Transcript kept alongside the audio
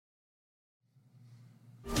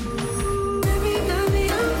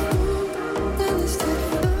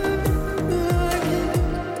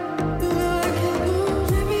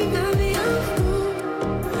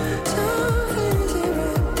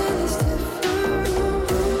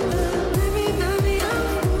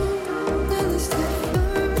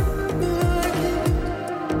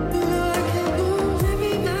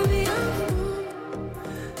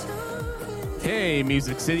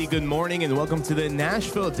City, good morning and welcome to the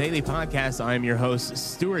Nashville Daily Podcast. I'm your host,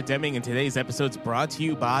 Stuart Deming, and today's episode is brought to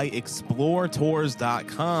you by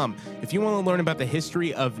ExploreTours.com. If you want to learn about the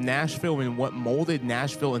history of Nashville and what molded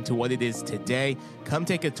Nashville into what it is today, come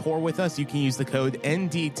take a tour with us. You can use the code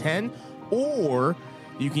ND10, or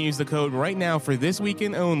you can use the code right now for this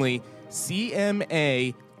weekend only,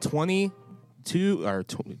 CMA22 or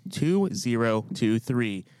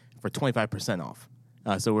 2023 for 25% off.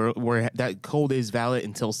 So we're that code is valid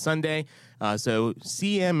until Sunday. So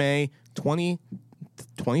CMA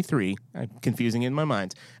 2023, I'm confusing it in my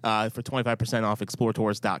mind, for 25% off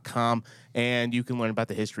ExploreTours.com. And you can learn about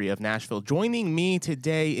the history of Nashville. Joining me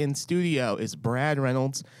today in studio is Brad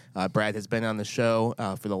Reynolds. Brad has been on the show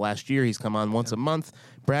for the last year. He's come on once a month.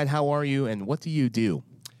 Brad, how are you and what do you do?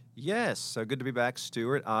 Yes, so good to be back,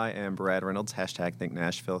 Stuart. I am Brad Reynolds, hashtag Think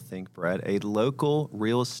Nashville, Think Brad, a local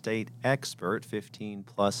real estate expert, 15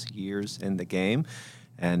 plus years in the game,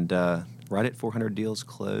 and right at 400 deals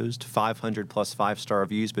closed, 500 plus five-star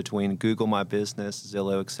reviews between Google My Business,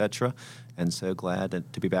 Zillow, etc. And so glad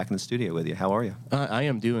to be back in the studio with you. How are you? I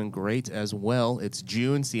am doing great as well. It's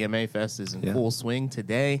June. CMA Fest is in full swing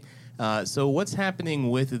today. So what's happening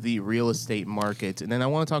with the real estate market? And then I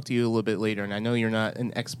want to talk to you a little bit later, and I know you're not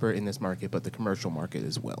an expert in this market, but the commercial market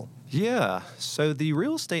as well. Yeah, so the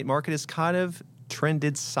real estate market has kind of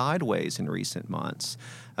trended sideways in recent months.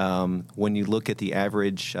 When you look at the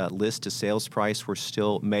average list to sales price,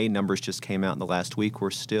 May numbers just came out in the last week, we're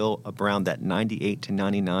still around that 98 to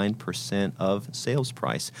 99% of sales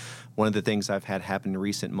price. One of the things I've had happen in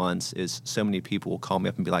recent months is so many people will call me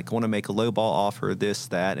up and be like, I want to make a lowball offer, this,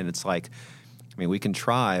 that. And it's like, I mean, we can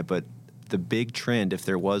try, but the big trend, if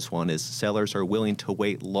there was one, is sellers are willing to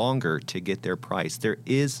wait longer to get their price. There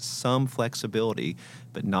is some flexibility,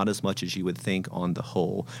 but not as much as you would think on the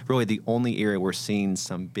whole. Really, the only area we're seeing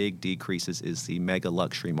some big decreases is the mega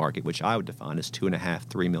luxury market, which I would define as $2.5,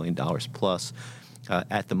 $3 million plus.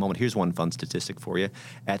 At the moment, here's one fun statistic for you.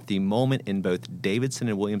 At the moment, in both Davidson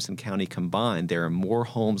and Williamson County combined, there are more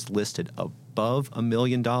homes listed above $1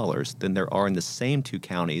 million than there are in the same two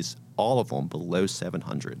counties, all of them below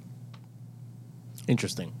 700.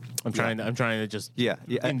 Interesting. I'm trying to just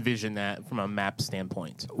envision that from a map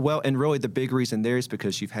standpoint. Well, and really the big reason there is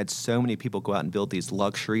because you've had so many people go out and build these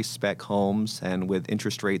luxury spec homes, and with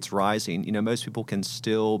interest rates rising, most people can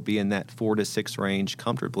still be in that 4 to 6 range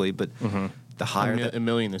comfortably, but the higher $1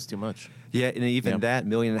 million is too much. Yeah, and even that $1.5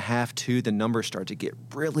 million, too, the numbers start to get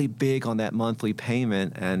really big on that monthly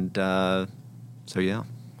payment, and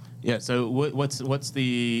Yeah. So what's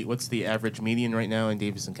the average median right now in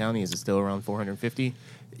Davidson County? Is it still around 450?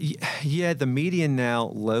 Yeah, the median now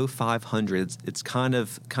low 500s. It's kind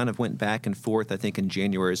of went back and forth. I think in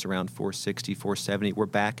January is around 460, 470. We're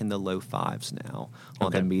back in the low fives now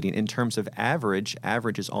on the median. In terms of average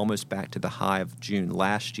is almost back to the high of June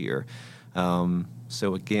last year.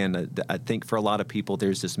 So again, I think for a lot of people,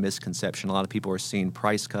 there's this misconception. A lot of people are seeing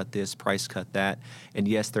price cut this, price cut that, and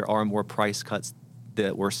yes, there are more price cuts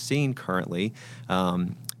that we're seeing currently,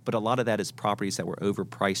 but a lot of that is properties that were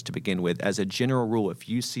overpriced to begin with. As a general rule, if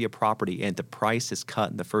you see a property and the price is cut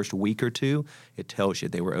in the first week or two, it tells you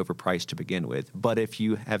they were overpriced to begin with. But if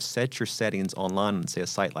you have set your settings online on, say, a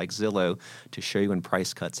site like Zillow to show you when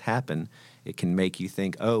price cuts happen, it can make you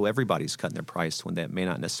think, oh, everybody's cutting their price, when that may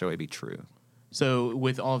not necessarily be true. So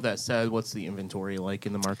with all of that said, what's the inventory like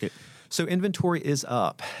in the market? So inventory is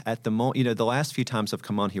up at the moment. The last few times I've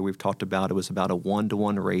come on here, we've talked about it was about a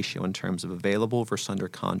 1-to-1 ratio in terms of available versus under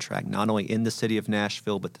contract, not only in the city of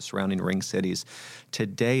Nashville, but the surrounding ring cities.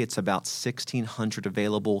 Today, it's about 1,600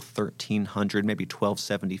 available, 1,300, maybe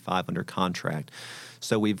 1,275 under contract.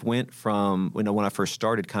 So we've went from, when I first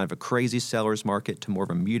started, kind of a crazy seller's market to more of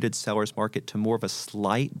a muted seller's market to more of a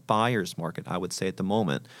slight buyer's market, I would say, at the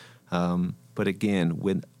moment. But again,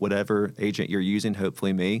 with whatever agent you're using,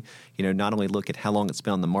 hopefully me, not only look at how long it's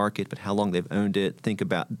been on the market, but how long they've owned it. Think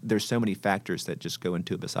about, there's so many factors that just go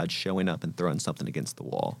into it besides showing up and throwing something against the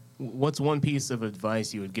wall. What's one piece of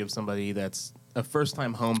advice you would give somebody that's a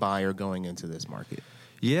first-time home buyer going into this market?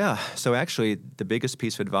 Yeah, so actually the biggest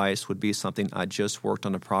piece of advice would be something I just worked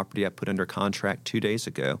on a property I put under contract 2 days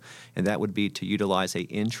ago, and that would be to utilize a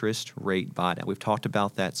interest rate buydown. We've talked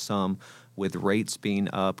about that some. With rates being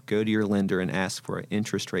up, go to your lender and ask for an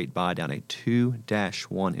interest rate buydown, a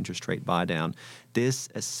 2-1 interest rate buydown. This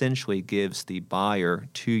essentially gives the buyer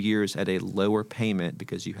 2 years at a lower payment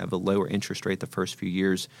because you have a lower interest rate the first few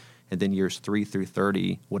years, and then years 3 through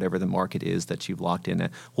 30, whatever the market is that you've locked in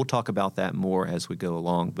at. We'll talk about that more as we go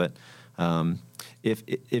along, but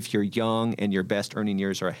if you're young and your best earning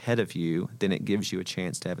years are ahead of you, then it gives you a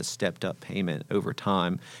chance to have a stepped up payment over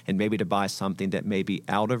time, and maybe to buy something that may be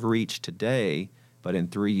out of reach today, but in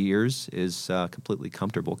 3 years is completely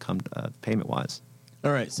comfortable payment wise.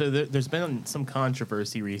 All right, so there's been some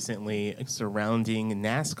controversy recently surrounding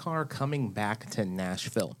NASCAR coming back to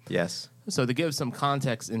Nashville. Yes. So to give some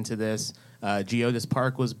context into this, Geodis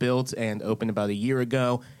Park was built and opened about a year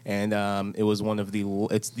ago, and it was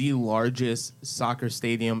it's the largest soccer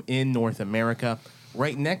stadium in North America.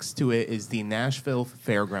 Right next to it is the Nashville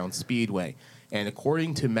Fairgrounds Speedway, and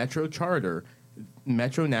according to Metro Charter,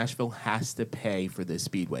 Metro Nashville has to pay for this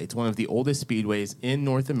speedway. It's one of the oldest speedways in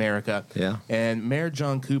North America. Yeah. And Mayor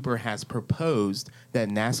John Cooper has proposed that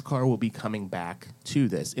NASCAR will be coming back to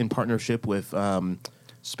this in partnership with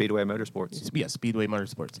Speedway Motorsports. Yeah, Speedway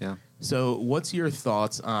Motorsports. Yeah. So what's your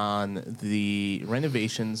thoughts on the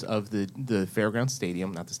renovations of the Fairgrounds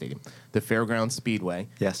Stadium, not the stadium, the Fairgrounds Speedway,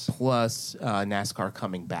 Yes. plus NASCAR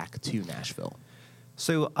coming back to Nashville?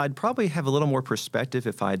 So I'd probably have a little more perspective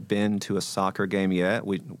if I'd been to a soccer game yet.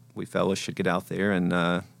 We fellas should get out there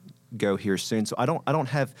and go here soon. So I don't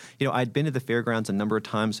have, I'd been to the fairgrounds a number of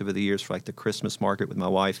times over the years for like the Christmas market with my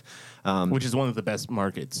wife. Which is one of the best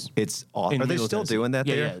markets. It's awesome. Are they still doing that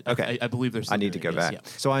there? Yeah. Okay. I believe they're still I need to doing go this, back.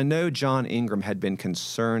 yeah. So I know John Ingram had been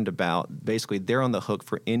concerned about, basically they're on the hook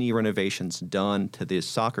for any renovations done to this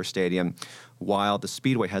soccer stadium, while the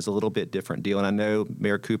Speedway has a little bit different deal. And I know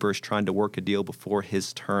Mayor Cooper is trying to work a deal before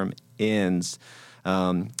his term ends.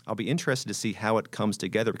 I'll be interested to see how it comes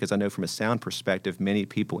together, because I know from a sound perspective, many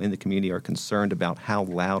people in the community are concerned about how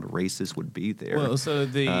loud races would be there. Well, so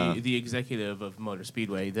the executive of Motor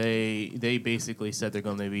Speedway, they basically said they're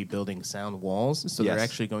going to be building sound walls, so Yes. they're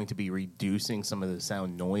actually going to be reducing some of the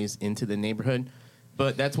sound noise into the neighborhood.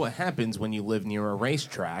 But that's what happens when you live near a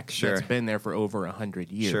racetrack Sure. that's been there for over 100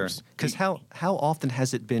 years. Sure. Because how often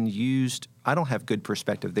has it been used? I don't have good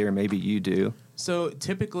perspective there. Maybe you do. So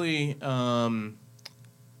typically,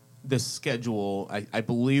 the schedule, I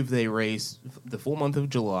believe they race the full month of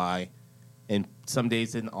July, and some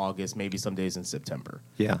days in August, maybe some days in September.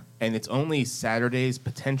 Yeah. And it's only Saturdays,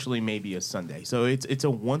 potentially maybe a Sunday. So it's a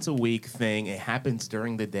once a week thing. It happens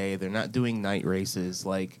during the day. They're not doing night races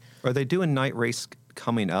like. Are they doing night race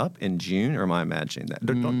coming up in June, or am I imagining that?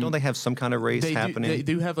 Don't they have some kind of race happening? They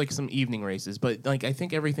do have like some evening races, but like I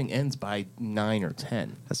think everything ends by 9 or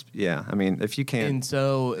 10. I mean, if you can't. And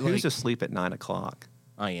so who's like, asleep at 9 o'clock?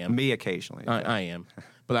 I am. Me occasionally. I am,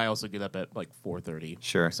 but I also get up at like 4:30.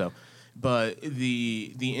 Sure. So, but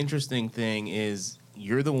the interesting thing is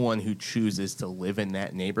you're the one who chooses to live in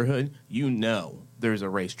that neighborhood. You know there's a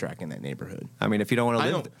racetrack in that neighborhood. I mean, if you don't want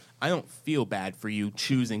to live. I don't feel bad for you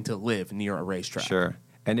choosing to live near a racetrack. Sure.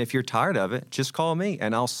 And if you're tired of it, just call me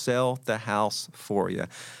and I'll sell the house for you.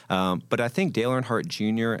 But I think Dale Earnhardt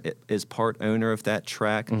Jr. is part owner of that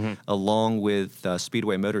track, along with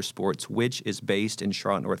Speedway Motorsports, which is based in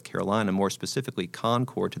Charlotte, North Carolina, more specifically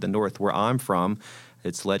Concord to the north, where I'm from.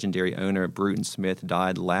 Its legendary owner, Bruton Smith,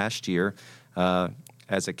 died last year.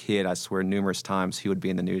 As a kid, I swear numerous times he would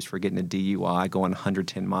be in the news for getting a DUI, going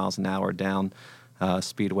 110 miles an hour down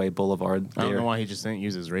Speedway Boulevard there. I don't know why he just didn't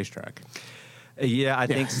use his racetrack. Yeah, I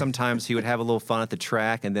think sometimes he would have a little fun at the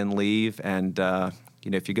track and then leave. And,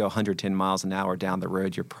 if you go 110 miles an hour down the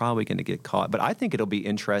road, you're probably going to get caught. But I think it'll be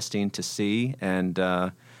interesting to see, and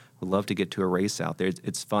would love to get to a race out there.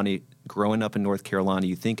 It's funny, growing up in North Carolina,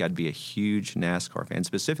 you think I'd be a huge NASCAR fan.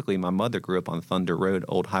 Specifically, my mother grew up on Thunder Road,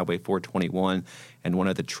 Old Highway 421, and one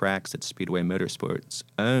of the tracks that Speedway Motorsports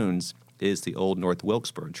owns is the old North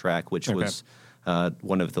Wilkesboro track, which was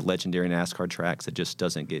one of the legendary NASCAR tracks that just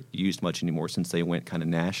doesn't get used much anymore since they went kind of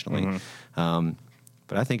nationally.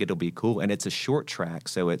 But I think it'll be cool. And it's a short track,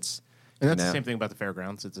 so it's... And that's the same thing about the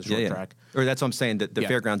fairgrounds. It's a short track. Or that's what I'm saying, that the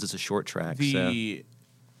fairgrounds is a short track.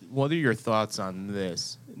 What are your thoughts on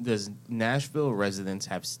this? Does Nashville residents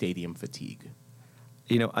have stadium fatigue?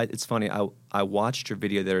 It's funny. I watched your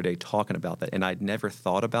video the other day talking about that, and I'd never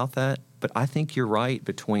thought about that. But I think you're right,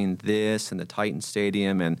 between this and the Titan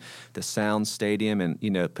Stadium and the Sound Stadium and,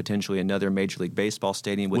 potentially another Major League Baseball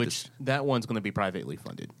stadium. Which that one's going to be privately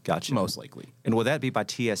funded. Gotcha. Most likely. And will that be by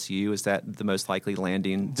TSU? Is that the most likely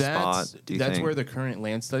landing spot, do you That's think? where the current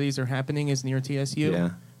land studies are happening, is near TSU. Yeah.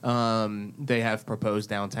 They have proposed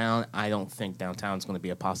downtown. I don't think downtown is going to be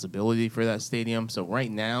a possibility for that stadium. So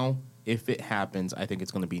right now, if it happens, I think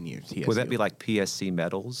it's going to be near TSU. Would that be like PSC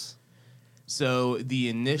Metals? So the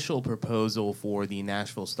initial proposal for the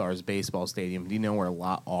Nashville Stars baseball stadium, do you know where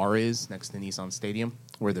Lot R is next to Nissan Stadium,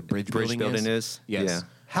 where the bridge building is? Yes. Yeah.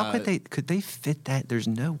 How could they fit that? There's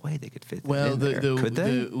no way they could fit that Well, in there. Could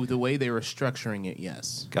they? the way they were structuring it,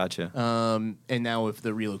 yes. Gotcha. And now with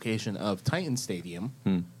the relocation of Titan Stadium,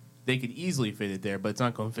 they could easily fit it there, but it's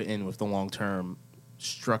not going to fit in with the long-term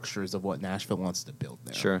structures of what Nashville wants to build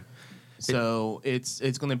there. Sure. So it's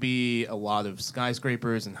going to be a lot of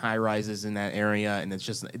skyscrapers and high-rises in that area, and it's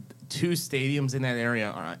just 2 stadiums in that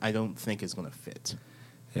area I don't think is going to fit.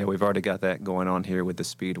 Yeah, we've already got that going on here with the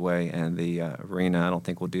Speedway and the arena. I don't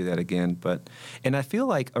think we'll do that again. And I feel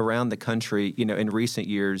like around the country, in recent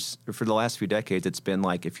years, for the last few decades, it's been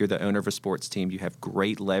like if you're the owner of a sports team, you have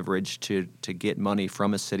great leverage to get money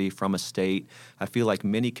from a city, from a state. I feel like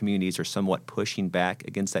many communities are somewhat pushing back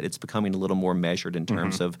against that. It's becoming a little more measured in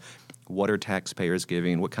terms of what are taxpayers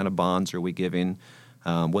giving, what kind of bonds are we giving,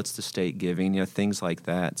 what's the state giving, things like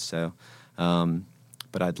that. So.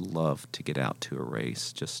 But I'd love to get out to a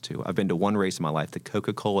race. I've been to one race in my life, the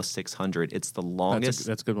Coca-Cola 600. It's the longest.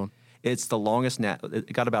 That's a good one. It's the longest.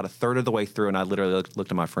 It got about a third of the way through, and I literally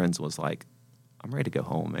looked at my friends and was like, "I'm ready to go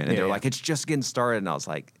home, man." And they're like, "It's just getting started," and I was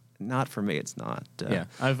like, "Not for me. It's not." Yeah,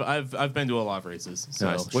 I've been to a lot of races. So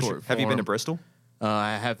nice. Have you been to Bristol?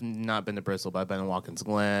 I have not been to Bristol, but I've been to Watkins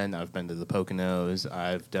Glen. I've been to the Poconos.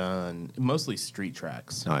 I've done mostly street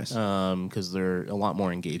tracks. Nice. Because they're a lot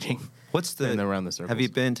more engaging. Than around the circles. Have you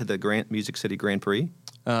been to the Music City Grand Prix?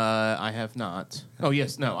 I have not. Oh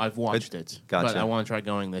yes, no, I've watched it. Gotcha. But I want to try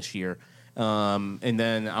going this year. And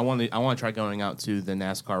then I want to try going out to the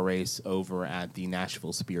NASCAR race over at the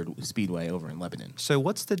Nashville Speedway over in Lebanon. So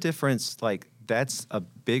what's the difference? Like that's a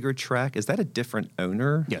bigger track. Is that a different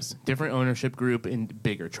owner? Yes, different ownership group and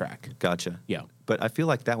bigger track. Gotcha. Yeah, but I feel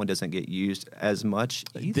like that one doesn't get used as much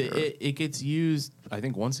either. It gets used, I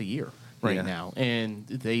think, once a year right now, and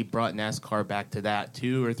they brought NASCAR back to that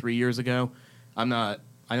 2 or 3 years ago. I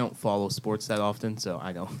don't follow sports that often, so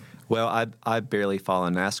I don't. Well, I barely follow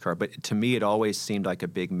NASCAR, but to me it always seemed like a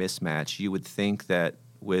big mismatch. You would think that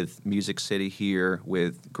with Music City here,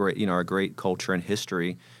 with great, our great culture and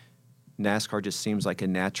history, NASCAR just seems like a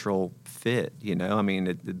natural fit. I mean,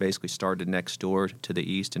 it basically started next door to the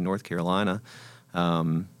east in North Carolina.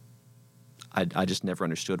 I just never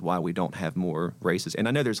understood why we don't have more races. And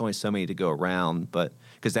I know there's only so many to go around, but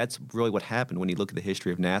because that's really what happened when you look at the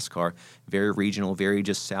history of NASCAR. Very regional, very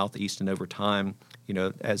just southeast, and over time,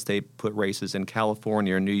 as they put races in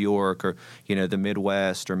California or New York or, the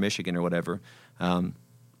Midwest or Michigan or whatever,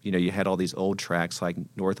 you had all these old tracks like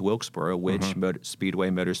North Wilkesboro, which Speedway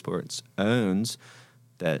Motorsports owns,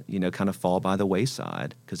 that, kind of fall by the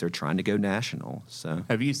wayside because they're trying to go national. So,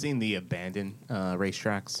 have you seen the abandoned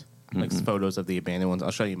racetracks? Like photos of the abandoned ones.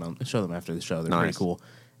 I'll show them after the show. They're pretty cool.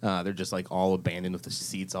 They're just like all abandoned with the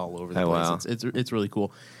seats all over the place. Wow. It's really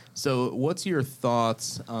cool. So, what's your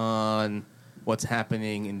thoughts on what's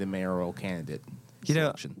happening in the mayoral candidate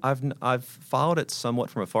selection? I've followed it somewhat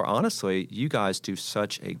from afar. Honestly, you guys do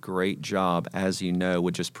such a great job, as you know,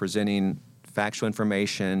 with just presenting factual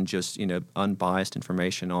information, just unbiased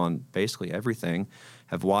information on basically everything.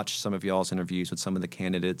 Have watched some of y'all's interviews with some of the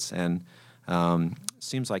candidates, and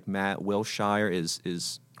seems like Matt Wilshire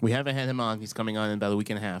is. We haven't had him on. He's coming on in about a week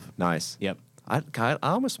and a half. Nice. Yep. I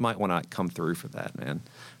almost might want to come through for that, man.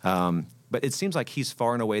 But it seems like he's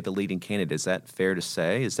far and away the leading candidate. Is that fair to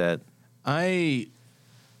say? Is that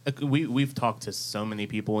we've talked to so many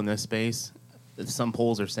people in this space. Some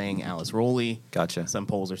polls are saying Alice Rowley. Gotcha. Some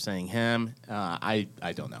polls are saying him. I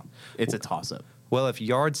don't know. It's a toss-up. Well, if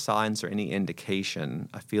yard signs are any indication,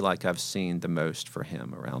 I feel like I've seen the most for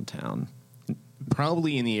him around town.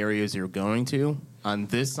 Probably in the areas you're going to. On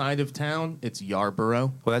this side of town, it's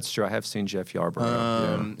Yarborough. Well, that's true. I have seen Jeff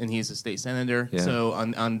Yarborough. And he's a state senator. Yeah. So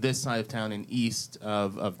on this side of town and east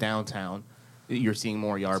of downtown, you're seeing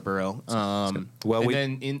more Yarborough.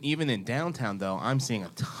 Even in downtown, though, I'm seeing a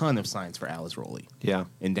ton of signs for Alice Rowley. Yeah.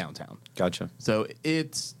 In downtown. Gotcha. So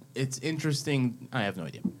it's interesting. I have no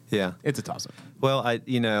idea. Yeah. It's a toss-up. Well,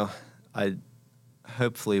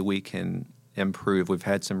 hopefully we can improve. We've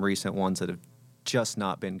had some recent ones that have just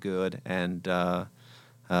not been good, and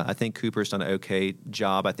I think Cooper's done an okay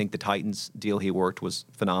job. I think the Titans deal he worked was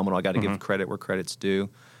phenomenal. I got to give credit where credit's due.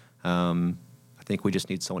 I think we just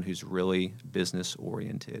need someone who's really business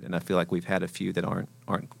oriented, and I feel like we've had a few that aren't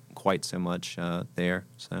quite so much there.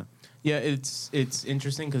 So yeah, it's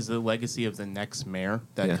interesting because the legacy of the next mayor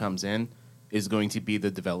that comes in is going to be the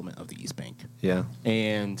development of the East Bank. Yeah,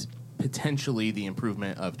 and potentially the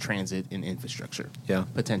improvement of transit and infrastructure. Yeah.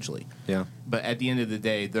 Potentially. Yeah. But at the end of the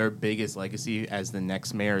day, their biggest legacy as the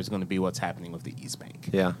next mayor is going to be what's happening with the East Bank.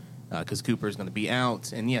 Yeah. Because Cooper is going to be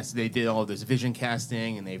out. And yes, they did all this vision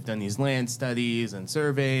casting and they've done these land studies and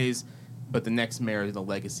surveys. but the next mayor of the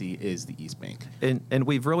legacy is the East Bank. And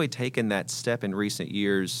we've really taken that step in recent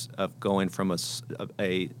years of going from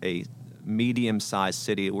a medium-sized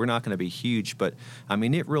city. We're not going to be huge, but I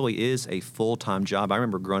mean, it really is a full-time job. I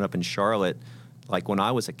remember growing up in Charlotte, like when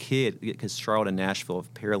I was a kid, because Charlotte and Nashville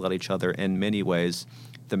have paralleled each other in many ways.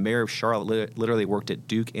 The mayor of Charlotte literally worked at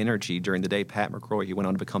Duke Energy during the day. Pat McCrory, he went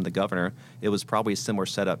on to become the governor. It was probably a similar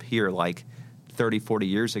setup here, like 30, 40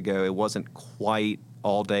 years ago. It wasn't quite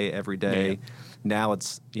all day, every day. Yeah. Now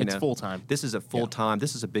it's full time. This is a full time.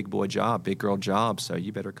 This is a big boy job, big girl job. So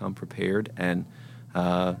you better come prepared. And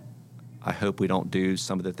I hope we don't do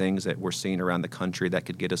some of the things that we're seeing around the country that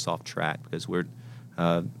could get us off track, because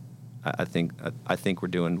I think we're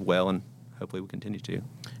doing well, and hopefully we continue to.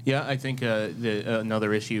 Yeah, I think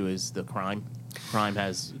another issue is the crime. Crime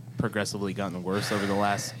has progressively gotten worse over the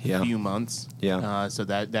last few months. Yeah. So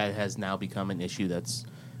that has now become an issue that's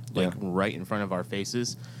right in front of our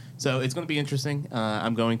faces. So it's going to be interesting.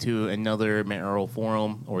 I'm going to another mayoral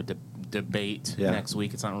forum or debate next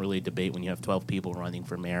week. It's not really a debate when you have 12 people running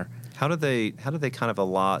for mayor. How do they kind of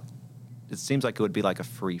allot? It seems like it would be like a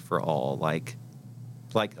free for all, like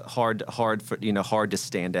hard to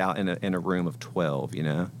stand out in a room of 12.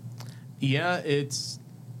 Yeah,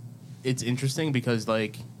 it's interesting because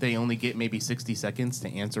like they only get maybe 60 seconds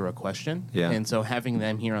to answer a question. Yeah. And so having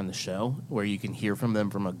them here on the show where you can hear from them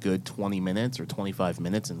from a good 20 minutes or 25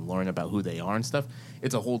 minutes and learn about who they are and stuff,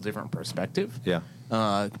 it's a whole different perspective. Yeah.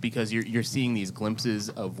 Because you're seeing these glimpses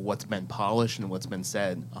of what's been polished and what's been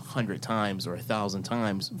said 100 times or 1,000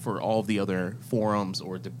 times for all the other forums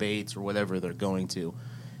or debates or whatever they're going to.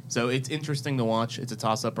 So it's interesting to watch. It's a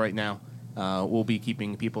toss-up right now. We'll be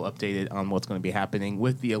keeping people updated on what's going to be happening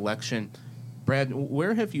with the election. Brad,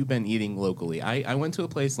 where have you been eating locally? I went to a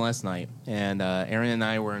place last night, and Aaron and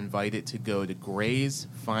I were invited to go to Gray's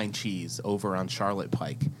Fine Cheese over on Charlotte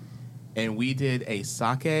Pike. And we did a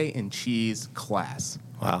sake and cheese class.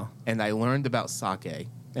 Wow. And I learned about sake,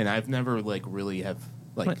 and I've never really have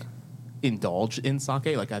indulged in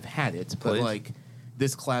sake. Like I've had it, but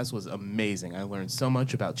this class was amazing. I learned so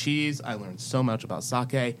much about cheese. I learned so much about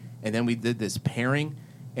sake. And then we did this pairing,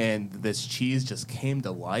 and this cheese just came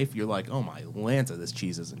to life. You're like, oh, my Lanta, this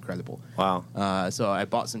cheese is incredible. Wow. So I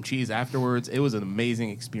bought some cheese afterwards. It was an amazing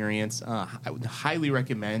experience. I would highly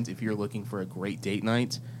recommend, if you're looking for a great date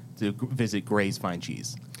night, to visit Gray's Fine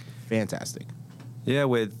Cheese. Fantastic. Yeah,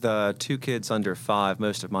 with 2 kids under 5,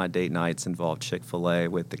 most of my date nights involve Chick-fil-A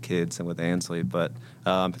with the kids and with Ansley. But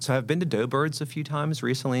so I've been to Doughbirds a few times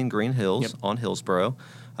recently in Green Hills on Hillsborough.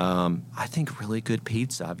 I think really good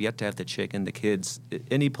pizza. I've yet to have the chicken. The kids,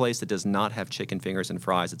 any place that does not have chicken fingers and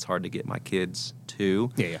fries, it's hard to get my kids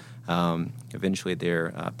to. Yeah. Eventually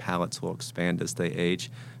their palates will expand as they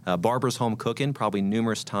age. Barbara's Home Cooking, probably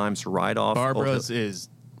numerous times right off. Barbara's is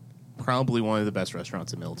probably one of the best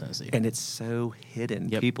restaurants in Middle Tennessee. And it's so hidden.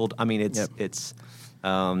 Yep. People, I mean, it's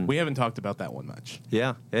we haven't talked about that one much.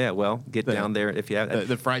 Yeah. Well, get down there if you have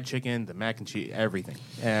the fried chicken, the mac and cheese, everything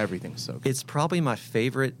was so good. It's probably my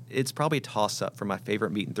favorite. It's probably a toss-up for my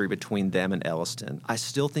favorite meat and three between them and Elliston. I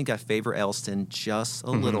still think I favor Elliston just a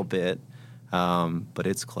little bit, but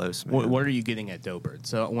it's close, man. What are you getting at Doughbird?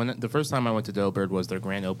 So the first time I went to Doughbird was their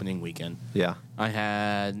grand opening weekend. Yeah. I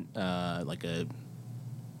had like a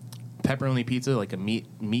pepperoni pizza, like a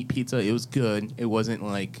meat pizza. It was good. It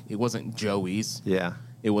wasn't Joey's. Yeah.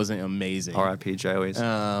 It wasn't amazing. R.I.P. Joey's.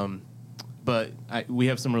 But we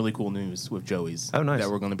have some really cool news with Joey's. Oh, nice. That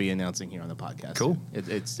we're going to be announcing here on the podcast. Cool.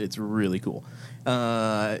 It's really cool.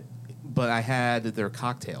 But I had their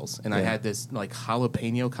cocktails, and I had this like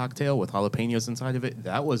jalapeno cocktail with jalapenos inside of it.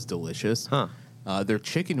 That was delicious. Huh. Their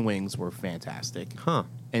chicken wings were fantastic. Huh.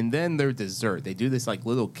 And then their dessert, they do this like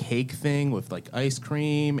little cake thing with like ice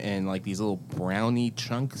cream and like these little brownie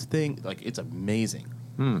chunks thing. Like it's amazing.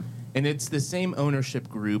 And it's the same ownership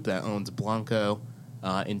group that owns Blanco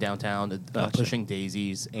in downtown, Gotcha. Pushing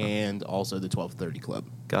Daisies, and also the 1230 Club.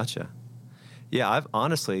 Gotcha. Yeah,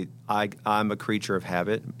 I'm a creature of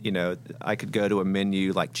habit. I could go to a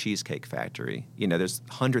menu like Cheesecake Factory. There's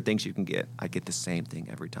 100 things you can get. I get the same thing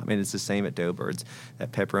every time. And it's the same at Doughbirds.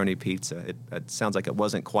 That pepperoni pizza, it sounds like it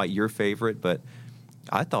wasn't quite your favorite, but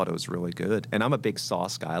I thought it was really good. And I'm a big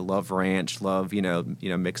sauce guy. I love ranch, love,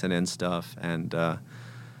 mixing in stuff. And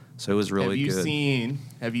so it was really good.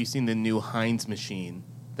 Have you seen the new Heinz machine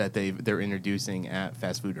that they're introducing at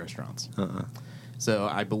fast food restaurants? So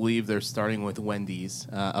I believe they're starting with Wendy's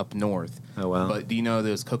up north. Oh, wow. But do you know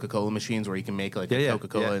those Coca-Cola machines where you can make like a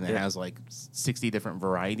Coca-Cola and it has like 60 different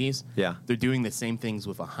varieties? Yeah. They're doing the same things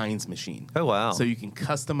with a Heinz machine. Oh, wow. So you can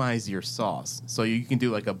customize your sauce. So you can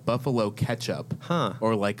do like a buffalo ketchup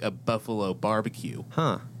or like a buffalo barbecue.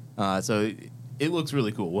 Huh. So it looks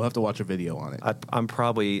really cool. We'll have to watch a video on it.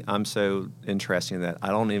 I'm so interested in that. I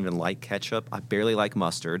don't even like ketchup. I barely like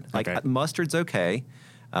mustard. Like mustard's okay.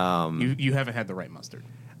 You haven't had the right mustard.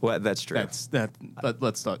 Well, that's true. But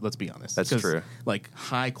let's be honest. That's true. Like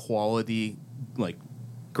high quality, like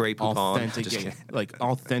Grey Poupon.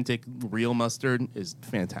 Authentic real mustard is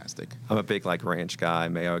fantastic. I'm a big like ranch guy,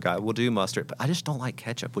 mayo guy. We'll do mustard, but I just don't like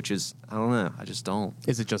ketchup, which is I don't know. I just don't.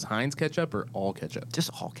 Is it just Heinz ketchup or all ketchup? Just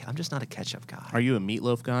all. I'm just not a ketchup guy. Are you a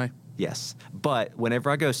meatloaf guy? Yes, but whenever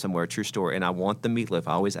I go somewhere, true story, and I want the meatloaf,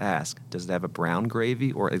 I always ask, does it have a brown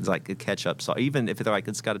gravy or it's like a ketchup sauce? Even if they're like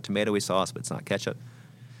it's got a tomatoey sauce, but it's not ketchup.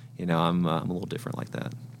 You know, I'm a little different like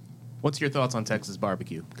that. What's your thoughts on Texas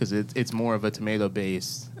barbecue? Because it's more of a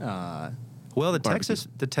tomato-based. Well,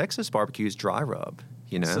 the Texas barbecue is dry rub.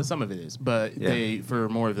 You know, so some of it is, but they for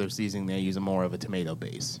more of their seasoning they use more of a tomato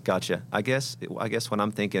base. Gotcha. I guess when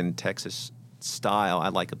I'm thinking Texas style, I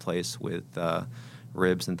like a place with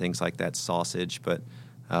ribs and things like that, sausage, but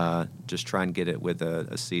just try and get it with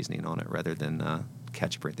a seasoning on it rather than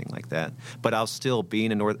ketchup or anything like that. But I'll still,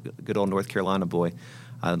 being a good old North Carolina boy,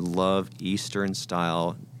 I love Eastern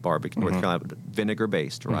style barbecue, North Carolina, vinegar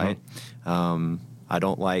based, right? I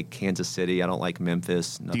don't like Kansas City. I don't like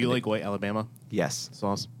Memphis. Do you like white Alabama? Yes.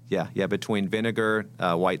 Sauce? Yeah. Between vinegar,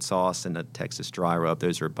 white sauce, and a Texas dry rub,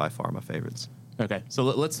 those are by far my favorites. Okay, so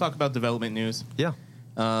let's talk about development news. Yeah.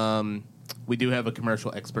 We do have a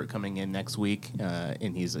commercial expert coming in next week,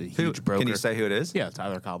 and he's a huge broker. Can you say who it is? Yeah,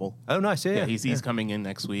 Tyler Cobble. Oh, nice. Yeah, he's coming in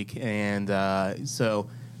next week. And so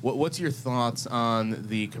what's your thoughts on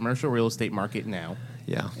the commercial real estate market now?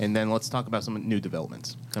 Yeah. And then let's talk about some new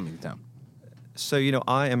developments coming to town. So,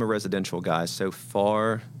 I am a residential guy, so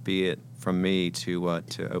far be it from me to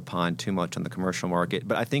opine too much on the commercial market.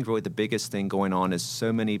 But I think really the biggest thing going on is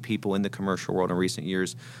so many people in the commercial world in recent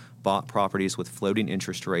years bought properties with floating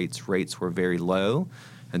interest rates. Rates were very low,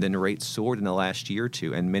 and then rates soared in the last year or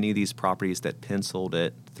two. And many of these properties that penciled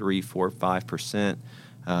at 3%, 4%, 5%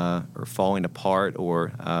 are falling apart,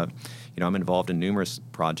 or I'm involved in numerous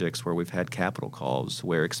projects where we've had capital calls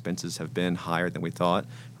where expenses have been higher than we thought,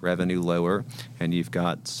 revenue lower, and you've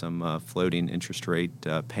got some floating interest rate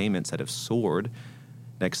payments that have soared.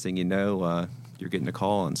 Next thing you know, you're getting a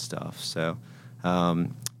call and stuff. So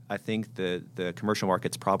I think the commercial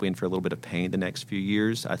market's probably in for a little bit of pain the next few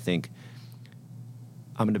years. I think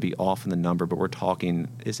I'm going to be off in the number, but we're talking,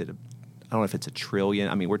 I don't know if it's $1 trillion.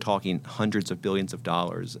 I mean, we're talking hundreds of billions of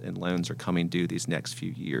dollars in loans are coming due these next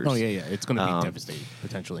few years. Oh, yeah. It's going to be devastating,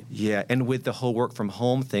 potentially. Yeah, and with the whole work from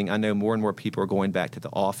home thing, I know more and more people are going back to the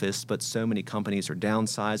office, but so many companies are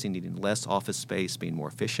downsizing, needing less office space, being more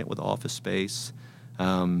efficient with office space.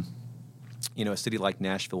 A city like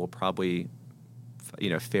Nashville will probably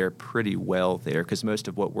fare pretty well there, because most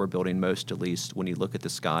of what we're building, most at least when you look at the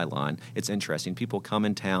skyline, it's interesting. People come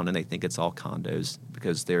in town and they think it's all condos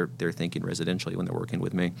because they're thinking residentially when they're working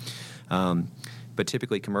with me. But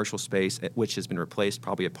typically commercial space, which has been replaced,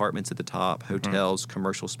 probably apartments at the top, hotels,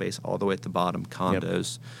 commercial space all the way at the bottom,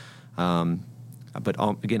 condos. Yep. But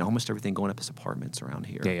again, almost everything going up is apartments around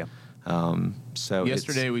here. Yeah. So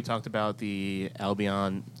yesterday we talked about the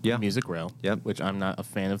Albion Music Row, which I'm not a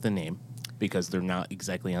fan of the name, because they're not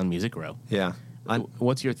exactly on Music Row. Yeah.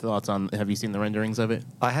 What's your thoughts on, have you seen the renderings of it?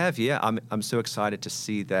 I have, yeah. I'm so excited to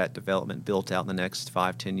see that development built out in the next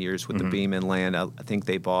 5-10 years with the Beeman land. I think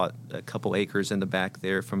they bought a couple acres in the back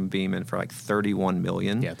there from Beeman for like $31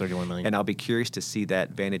 million. Yeah, $31 million. And I'll be curious to see that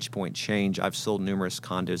vantage point change. I've sold numerous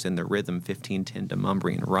condos in the Rhythm 1510 to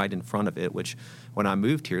Mumbrian right in front of it, which when I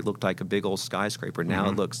moved here, it looked like a big old skyscraper. Now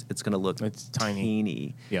it's going to look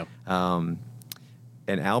teeny. Yeah.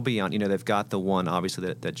 And Albion, they've got the one,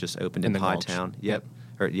 obviously, that just opened in Pie Town. Yep.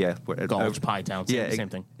 Gulch, Pie Town, same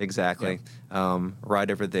thing. Exactly. Yeah.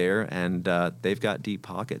 Right over there. And they've got deep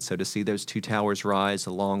pockets. So to see those two towers rise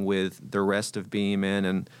along with the rest of Beeman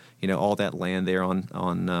and, all that land there in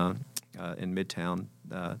Midtown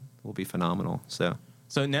will be phenomenal. So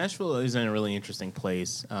Nashville is in a really interesting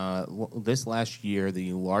place. This last year,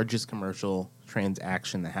 the largest commercial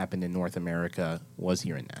transaction that happened in North America was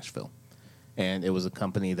here in Nashville. And it was a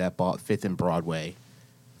company that bought 5th and Broadway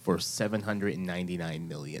for $799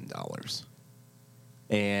 million.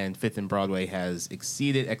 And 5th and Broadway has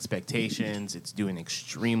exceeded expectations. It's doing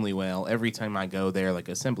extremely well. Every time I go there, like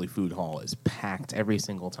Assembly Food Hall is packed every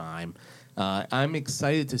single time. I'm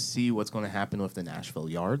excited to see what's going to happen with the Nashville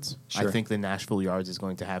Yards. Sure. I think the Nashville Yards is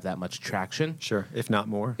going to have that much traction. Sure, if not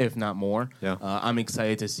more. Yeah. I'm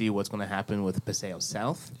excited to see what's going to happen with Paseo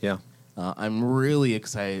South. Yeah. I'm really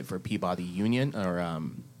excited for Peabody Union, or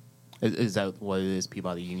is that what it is,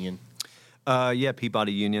 Peabody Union? Yeah,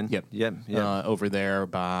 Peabody Union. Yep. Over there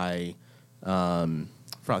by,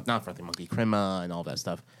 not Frothy Monkey, Crema and all that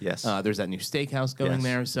stuff. Yes. There's that new steakhouse going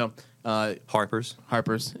there. So Harper's.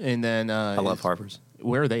 And then I love Harper's.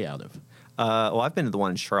 Where are they out of? Well, I've been to the one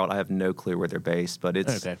in Charlotte. I have no clue where they're based, but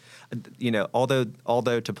it's, okay.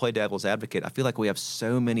 Although to play devil's advocate, I feel like we have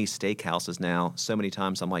so many steakhouses now. So many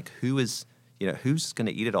times I'm like, who's going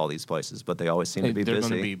to eat at all these places? But they always seem to be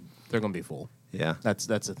busy. They're going to be full. Yeah, that's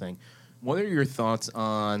the thing. What are your thoughts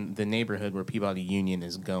on the neighborhood where Peabody Union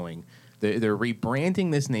is going? They're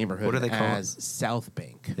rebranding this neighborhood what do they call as South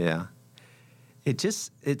Bank. Yeah. It's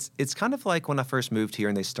kind of like when I first moved here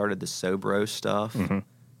and they started the Sobro stuff. Mm-hmm.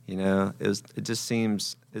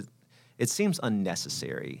 It seems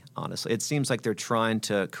unnecessary, honestly. It seems like they're trying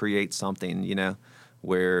to create something,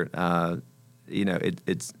 where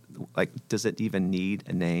it's like, does it even need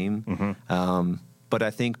a name? Mm-hmm. But I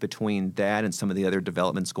think between that and some of the other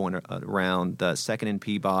developments going around the Second and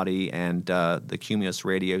Peabody and the Cumulus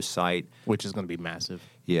radio site, which is going to be massive.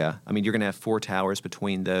 Yeah, I mean, you're going to have 4 towers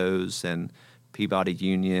between those and Peabody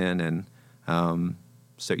Union, and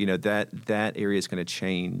so that area is going to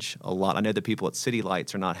change a lot. I know the people at City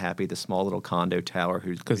Lights are not happy. The small little condo tower,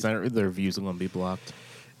 because their views are going to be blocked.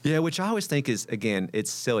 Yeah, which I always think is, again, it's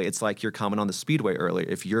silly. It's like your comment on the Speedway earlier.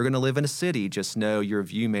 If you're going to live in a city, just know your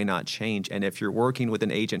view may not change. And if you're working with an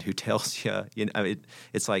agent who tells you,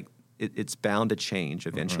 it's like it's bound to change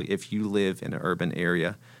eventually if you live in an urban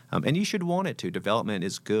area. And you should want it to. Development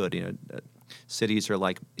is good. Cities are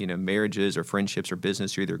like, marriages or friendships or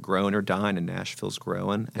business. You're either growing or dying, and Nashville's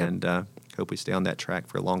growing. Yep. And hope we stay on that track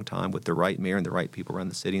for a long time with the right mayor and the right people around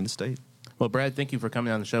the city and the state. Well, Brad, thank you for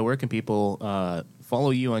coming on the show. Where can people follow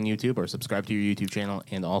you on YouTube or subscribe to your YouTube channel?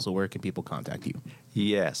 And also, where can people contact you?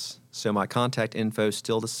 Yes. So my contact info is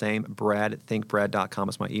still the same. Brad at thinkbrad.com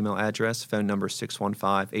is my email address. Phone number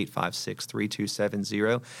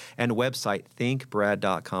 615-856-3270. And website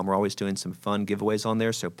thinkbrad.com. We're always doing some fun giveaways on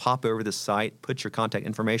there. So pop over the site, put your contact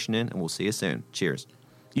information in, and we'll see you soon. Cheers.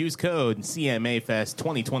 Use code CMAFest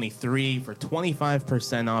 2023 for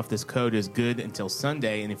 25% off. This code is good until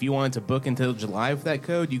Sunday, and if you wanted to book until July with that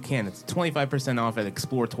code, you can. It's 25% off at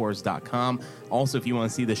exploretours.com. Also, if you want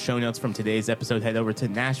to see the show notes from today's episode, head over to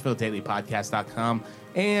NashvilleDailyPodcast.com.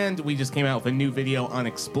 And we just came out with a new video on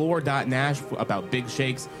explore.nash about big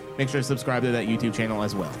shakes. Make sure to subscribe to that YouTube channel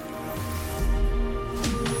as well.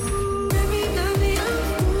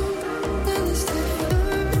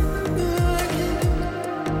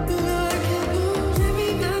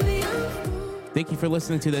 Thank you for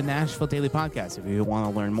listening to the Nashville Daily Podcast. If you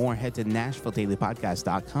want to learn more, head to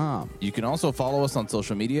NashvilleDailyPodcast.com. You can also follow us on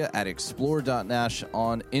social media at explore.nash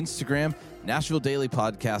on Instagram, Nashville Daily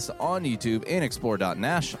Podcast on YouTube, and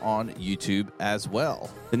explore.nash on YouTube as well.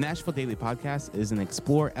 The Nashville Daily Podcast is an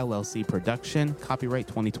Explore LLC production, copyright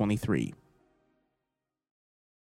 2023.